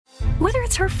Whether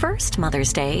it's her first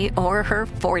Mother's Day or her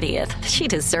 40th, she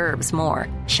deserves more.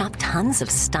 Shop tons of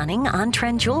stunning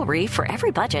on-trend jewelry for every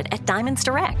budget at Diamonds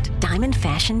Direct. Diamond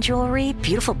fashion jewelry,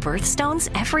 beautiful birthstones,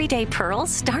 everyday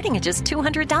pearls starting at just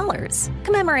 $200.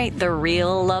 Commemorate the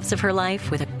real loves of her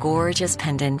life with a gorgeous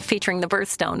pendant featuring the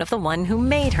birthstone of the one who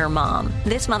made her mom.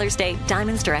 This Mother's Day,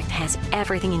 Diamonds Direct has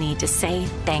everything you need to say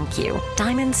thank you.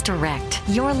 Diamonds Direct.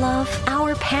 Your love,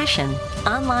 our passion.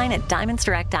 Online at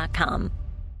diamondsdirect.com.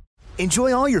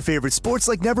 Enjoy all your favorite sports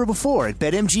like never before at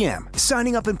BetMGM.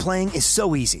 Signing up and playing is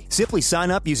so easy. Simply sign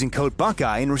up using code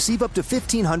Buckeye and receive up to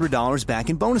 $1,500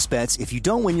 back in bonus bets if you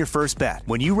don't win your first bet.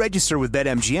 When you register with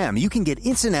BetMGM, you can get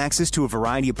instant access to a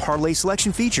variety of parlay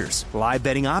selection features, live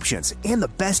betting options, and the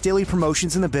best daily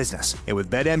promotions in the business. And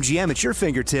with BetMGM at your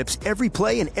fingertips, every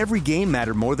play and every game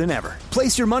matter more than ever.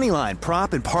 Place your moneyline,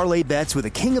 prop, and parlay bets with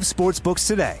the king of sportsbooks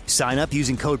today. Sign up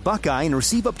using code Buckeye and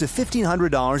receive up to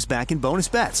 $1,500 back in bonus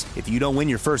bets if you don't win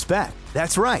your first bet.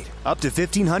 That's right, up to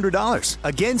 $1,500.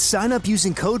 Again, sign up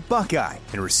using code Buckeye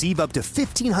and receive up to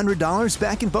 $1,500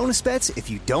 back in bonus bets if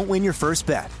you don't win your first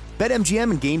bet.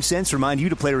 BetMGM and GameSense remind you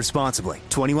to play responsibly.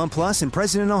 21 plus and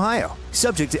present in Ohio.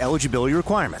 Subject to eligibility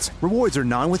requirements. Rewards are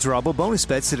non-withdrawable bonus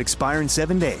bets that expire in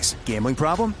 7 days. Gambling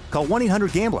problem? Call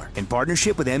 1-800-GAMBLER in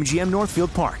partnership with MGM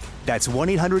Northfield Park. That's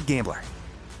 1-800-GAMBLER.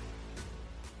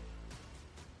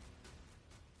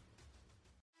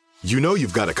 You know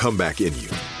you've got a comeback in you.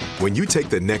 When you take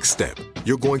the next step,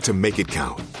 you're going to make it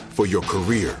count. For your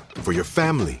career, for your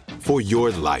family, for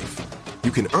your life. You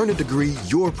can earn a degree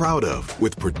you're proud of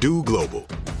with Purdue Global.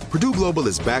 Purdue Global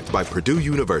is backed by Purdue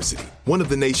University, one of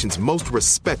the nation's most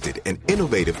respected and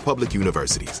innovative public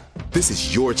universities. This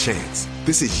is your chance.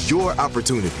 This is your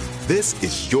opportunity. This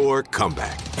is your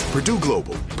comeback. Purdue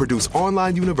Global, Purdue's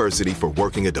online university for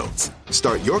working adults.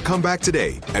 Start your comeback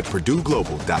today at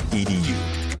purdueglobal.edu.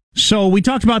 So we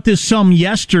talked about this some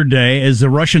yesterday as the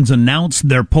Russians announced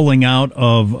they're pulling out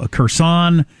of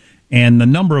Kherson, and the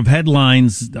number of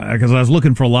headlines, because I was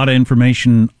looking for a lot of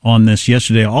information on this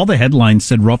yesterday, all the headlines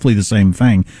said roughly the same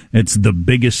thing. It's the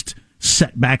biggest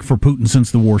setback for Putin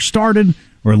since the war started,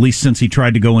 or at least since he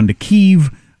tried to go into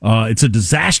Kyiv. It's a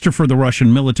disaster for the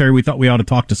Russian military. We thought we ought to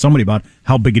talk to somebody about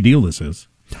how big a deal this is.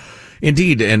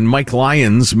 Indeed, and Mike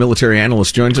Lyons, military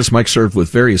analyst, joins us. Mike served with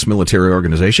various military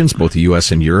organizations, both the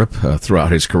U.S. and Europe,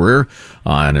 throughout his career,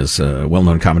 and is a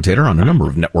well-known commentator on a number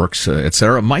of networks, et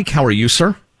cetera. Mike, how are you,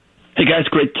 sir? Hey, guys.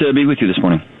 Great to be with you this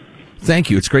morning.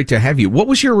 Thank you. It's great to have you. What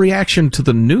was your reaction to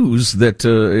the news that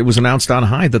it was announced on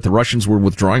high that the Russians were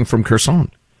withdrawing from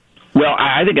Kherson? Well,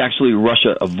 I think actually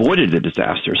Russia avoided a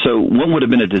disaster. So what would have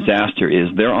been a disaster is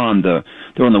they're on the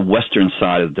western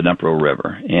side of the Dnipro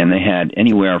River, and they had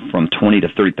anywhere from 20 to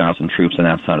 30,000 troops on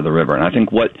that side of the river. And I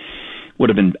think what would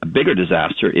have been a bigger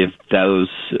disaster if those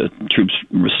troops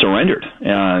surrendered.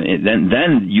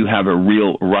 Then you have a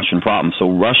real Russian problem. So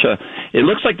Russia, it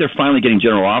looks like they're finally getting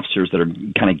general officers that are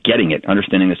kind of getting it,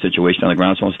 understanding the situation on the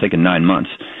ground. So it's taken 9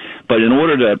 months. But in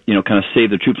order to, kind of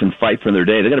save the troops and fight for their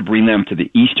day, they got to bring them to the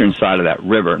eastern side of that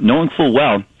river, knowing full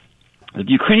well the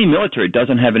Ukrainian military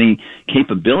doesn't have any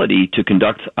capability to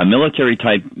conduct a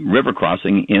military-type river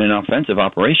crossing in an offensive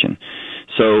operation.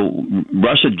 So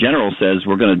Russia general says,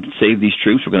 we're going to save these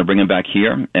troops, we're going to bring them back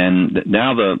here, and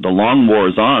now the long war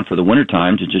is on for the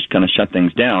wintertime to just kind of shut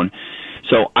things down.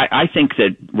 So I think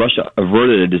that Russia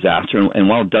averted a disaster, and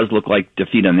while it does look like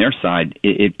defeat on their side,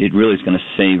 it really is going to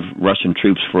save Russian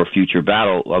troops for a future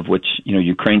battle, of which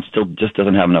Ukraine still just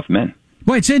doesn't have enough men.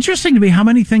 Well, it's interesting to me how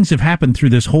many things have happened through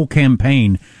this whole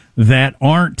campaign that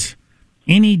aren't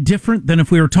any different than if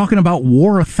we were talking about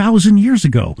war 1,000 years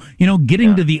ago.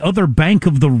 Getting to the other bank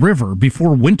of the river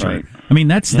before winter. Right. I mean,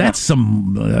 that's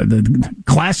some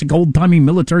classic old-timey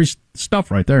military stuff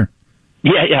right there.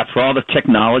 Yeah. For all the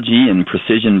technology and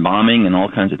precision bombing and all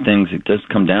kinds of things, it does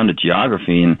come down to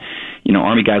geography. And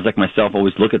Army guys like myself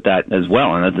always look at that as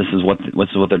well. And this is what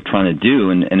they're trying to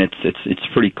do. And it's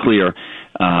pretty clear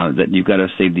that you've got to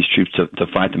save these troops to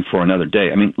fight them for another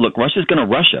day. I mean, look, Russia's going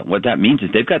to Russia. What that means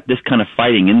is they've got this kind of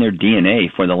fighting in their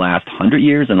DNA for the last 100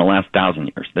 years and the last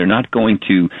 1,000 years. They're not going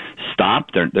to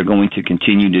stop. They're going to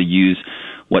continue to use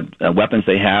what weapons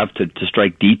they have to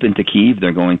strike deep into Kyiv.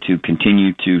 They're going to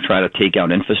continue to try to take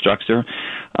out infrastructure.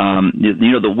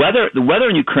 The weather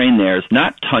in Ukraine there is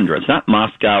not tundra. It's not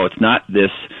Moscow. It's not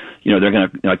this they're going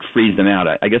to freeze them out.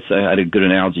 I guess I had a good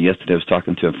analogy yesterday. I was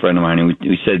talking to a friend of mine, and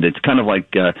we said it's kind of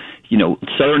like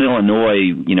southern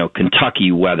Illinois,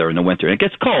 Kentucky weather in the winter. It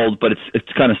gets cold, but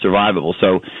it's kind of survivable.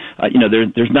 So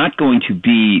there's not going to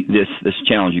be this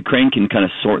challenge. Ukraine can kind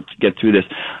of get through this.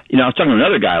 I was talking to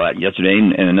another guy yesterday,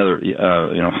 and another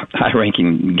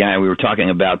high-ranking guy. We were talking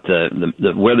about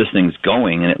the where this thing's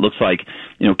going, and it looks like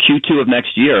Q2 of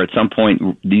next year at some point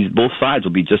both sides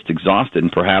will be just exhausted,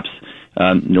 and perhaps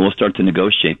we'll start to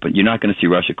negotiate. But you're not going to see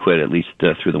Russia quit, at least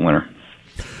through the winter.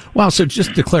 Well, so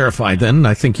just to clarify then,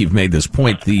 I think you've made this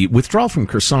point, the withdrawal from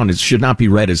Kherson should not be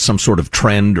read as some sort of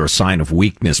trend or sign of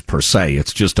weakness per se.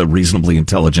 It's just a reasonably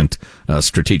intelligent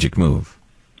strategic move.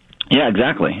 Yeah,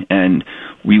 exactly. And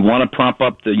we want to prop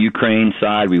up the Ukraine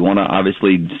side. We want to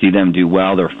obviously see them do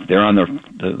well. They're on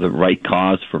the right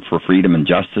cause for freedom and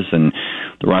justice, and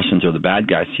the Russians are the bad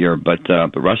guys here. But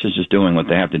Russia's just doing what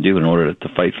they have to do in order to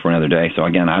fight for another day. So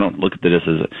again, I don't look at this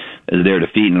as their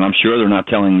defeat, and I'm sure they're not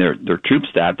telling their troops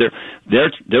that.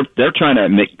 They're trying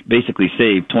to basically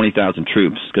save 20,000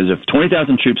 troops, because if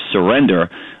 20,000 troops surrender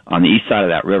on the east side of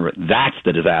that river, that's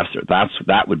the disaster.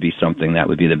 That would be something that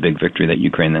would be the big victory that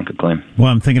Ukraine then could claim. Well,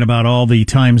 I'm thinking about all the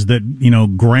times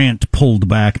that Grant pulled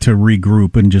back to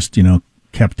regroup and just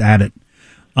kept at it.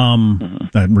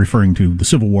 Referring to the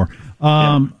Civil War.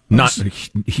 Not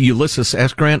Ulysses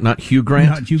S. Grant, not Hugh Grant.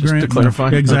 Not Hugh Grant. To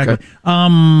clarify, no, exactly.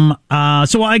 Okay.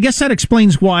 So I guess that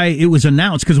explains why it was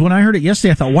announced. Because when I heard it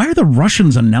yesterday, I thought, why are the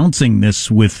Russians announcing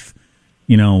this with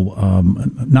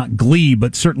not glee,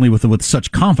 but certainly with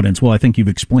such confidence? Well, I think you've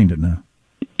explained it now.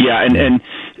 Yeah,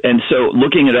 and so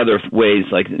looking at other ways,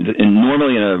 like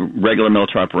normally in a regular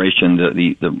military operation,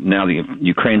 now the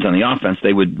Ukraine's on the offense,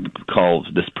 they would call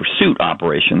this pursuit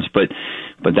operations, but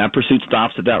that pursuit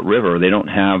stops at that river. They don't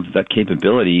have that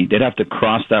capability. They'd have to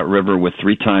cross that river with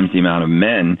 3 times the amount of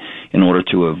men in order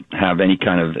to have any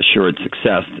kind of assured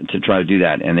success to try to do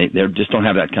that, and they just don't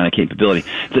have that kind of capability.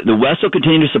 The West will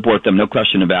continue to support them, no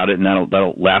question about it, and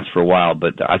that'll last for a while,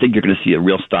 but I think you're going to see a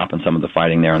real stop in some of the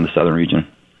fighting there in the southern region.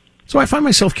 So I find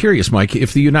myself curious, Mike,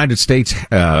 if the United States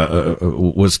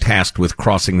was tasked with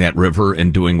crossing that river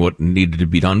and doing what needed to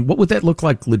be done, what would that look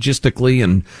like logistically,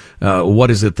 and what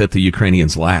is it that the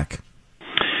Ukrainians lack?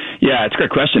 Yeah, it's a great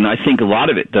question. I think a lot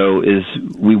of it, though, is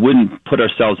we wouldn't put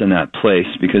ourselves in that place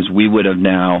because we would have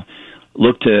now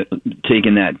looked to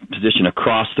taking that position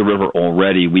across the river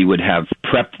already. We would have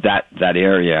prepped that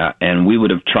area, and we would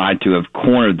have tried to have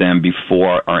cornered them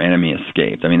before our enemy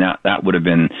escaped. I mean, that would have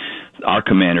been our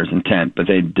commander's intent, but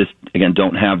they just, again,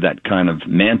 don't have that kind of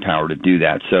manpower to do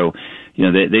that. So,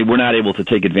 they were not able to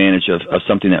take advantage of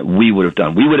something that we would have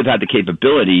done. We would have had the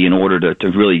capability in order to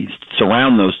really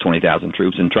surround those 20,000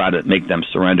 troops and try to make them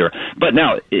surrender. But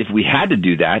now, if we had to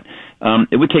do that,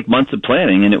 it would take months of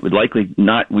planning, and it would likely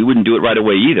we wouldn't do it right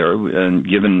away either,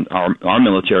 given our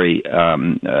military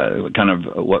kind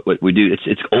of what we do.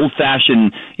 It's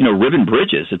old-fashioned, ribbon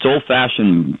bridges. It's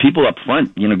old-fashioned people up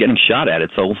front, getting shot at.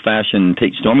 It's old-fashioned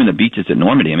storming the beaches at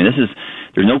Normandy. I mean,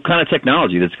 there's no kind of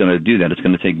technology that's going to do that. It's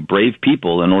going to take brave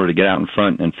people in order to get out in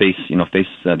front and face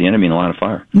the enemy in a line of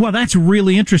fire. Well, that's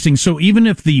really interesting. So even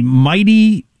if the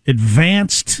mighty,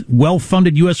 advanced,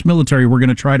 well-funded U.S. military were going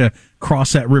to try to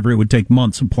cross that river, it would take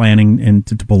months of planning and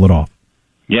to pull it off.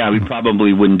 Yeah, we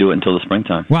probably wouldn't do it until the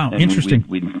springtime. Wow, interesting.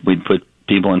 We'd put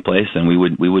people in place, and we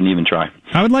wouldn't even try.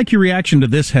 I would like your reaction to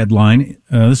this headline.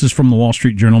 This is from the Wall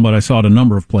Street Journal, but I saw it a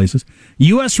number of places.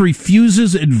 U.S.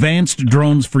 refuses advanced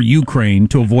drones for Ukraine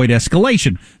to avoid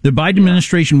escalation. The Biden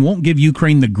administration won't give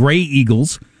Ukraine the Gray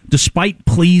Eagles, despite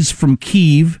pleas from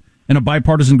Kyiv and a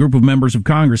bipartisan group of members of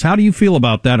Congress. How do you feel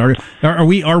about that? Are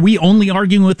we only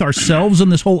arguing with ourselves in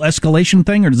this whole escalation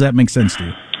thing, or does that make sense to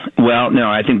you? Well, no,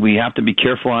 I think we have to be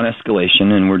careful on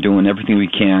escalation, and we're doing everything we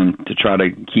can to try to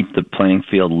keep the playing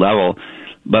field level.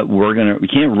 But we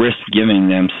can't risk giving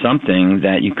them something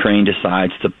that Ukraine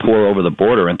decides to pour over the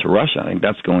border into Russia. I think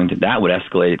that would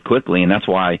escalate it quickly, and that's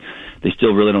why they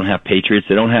still really don't have Patriots.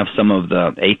 They don't have some of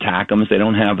the ATACMs. They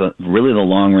don't have really the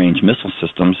long-range missile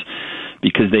systems,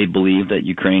 because they believe that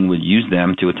Ukraine would use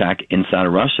them to attack inside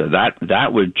of Russia.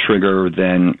 That would trigger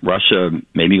then Russia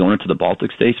maybe going into the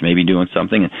Baltic states, maybe doing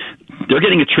something. They're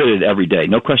getting attrited every day,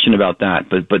 no question about that.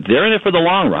 But they're in it for the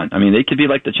long run. I mean, they could be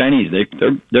like the Chinese.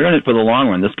 They're in it for the long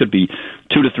run. This could be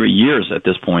 2 to 3 years at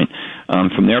this point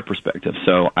from their perspective.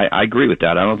 So I agree with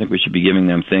that. I don't think we should be giving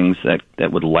them things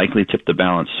that would likely tip the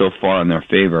balance so far in their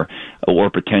favor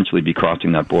or potentially be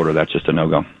crossing that border. That's just a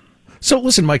no-go. So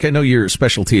listen, Mike, I know your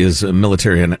specialty is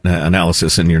military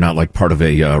analysis, and you're not like part of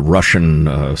a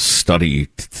Russian study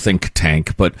think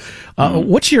tank. But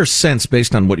what's your sense,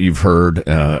 based on what you've heard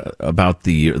about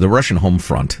the Russian home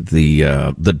front,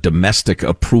 the domestic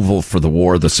approval for the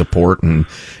war, the support,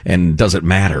 and does it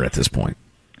matter at this point?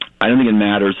 I don't think it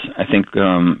matters. I think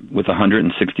with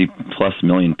 160 plus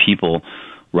million people,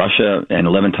 Russia and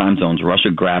 11 time zones, Russia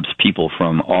grabs people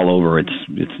from all over its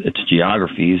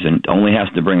geographies and only has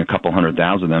to bring a couple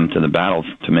 100,000 of them to the battle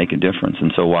to make a difference.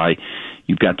 And so why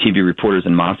you've got TV reporters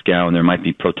in Moscow and there might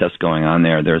be protests going on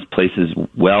there. There's places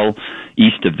well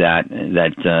east of that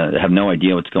have no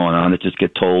idea what's going on, that just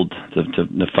get told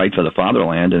to fight for the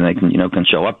fatherland, and they can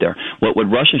show up there. What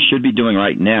Russia should be doing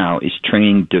right now is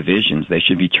training divisions. They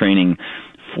should be training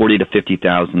 40 to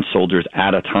 50,000 soldiers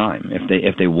at a time.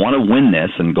 If they want to win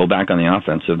this and go back on the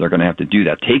offensive, they're going to have to do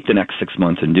that. Take the next 6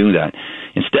 months and do that.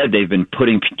 Instead, they've been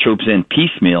putting troops in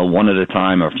piecemeal, one at a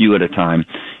time or a few at a time,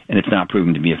 and it's not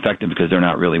proving to be effective because they're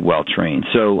not really well trained.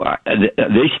 So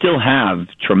they still have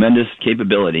tremendous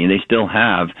capability, and they still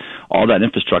have all that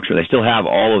infrastructure. They still have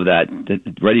all of that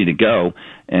ready to go.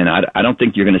 And I don't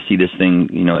think you're going to see this thing,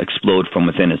 explode from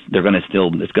within. It's going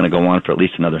to go on for at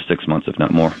least another 6 months, if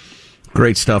not more.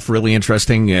 Great stuff. Really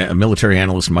interesting. Military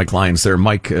analyst Mike Lyons there.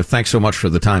 Mike, thanks so much for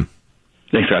the time.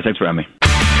 Thanks, guys. Thanks for having me.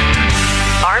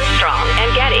 Armstrong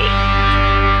and Getty.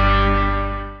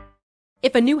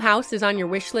 If a new house is on your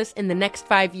wish list in the next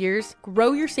 5 years,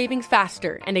 grow your savings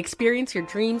faster and experience your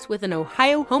dreams with an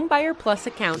Ohio Homebuyer Plus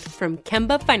account from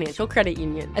Kemba Financial Credit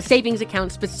Union. A savings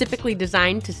account specifically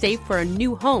designed to save for a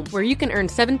new home, where you can earn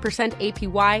 7%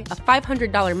 APY, a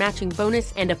 $500 matching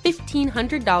bonus, and a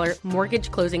 $1,500 mortgage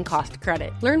closing cost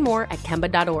credit. Learn more at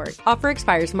Kemba.org. Offer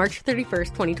expires March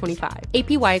 31st, 2025.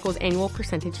 APY equals annual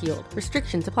percentage yield.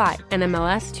 Restrictions apply.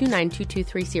 NMLS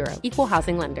 292230. Equal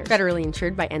housing lender. Federally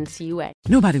insured by NCUA.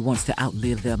 Nobody wants to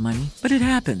outlive their money, but it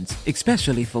happens,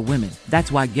 especially for women. That's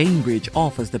why Gainbridge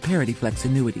offers the Parity Flex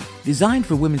annuity, designed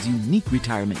for women's unique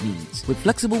retirement needs, with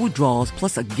flexible withdrawals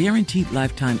plus a guaranteed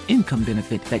lifetime income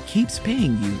benefit that keeps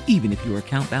paying you even if your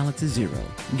account balance is zero.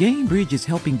 Gainbridge is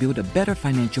helping build a better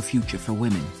financial future for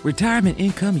women. Retirement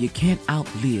income you can't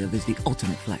outlive is the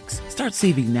ultimate flex. Start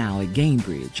saving now at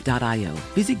Gainbridge.io.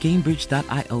 Visit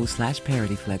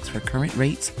Gainbridge.io/ParityFlex for current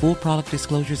rates, full product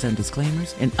disclosures and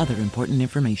disclaimers, and other important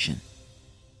information.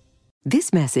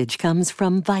 This message comes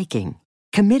from Viking,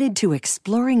 committed to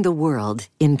exploring the world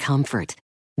in comfort.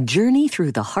 Journey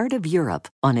through the heart of Europe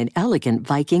on an elegant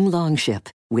Viking longship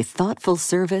with thoughtful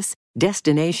service,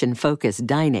 destination-focused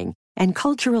dining, and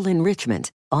cultural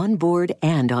enrichment on board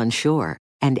and on shore.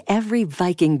 And every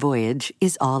Viking voyage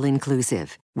is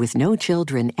all-inclusive, with no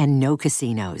children and no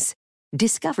casinos.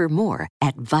 Discover more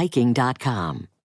at Viking.com.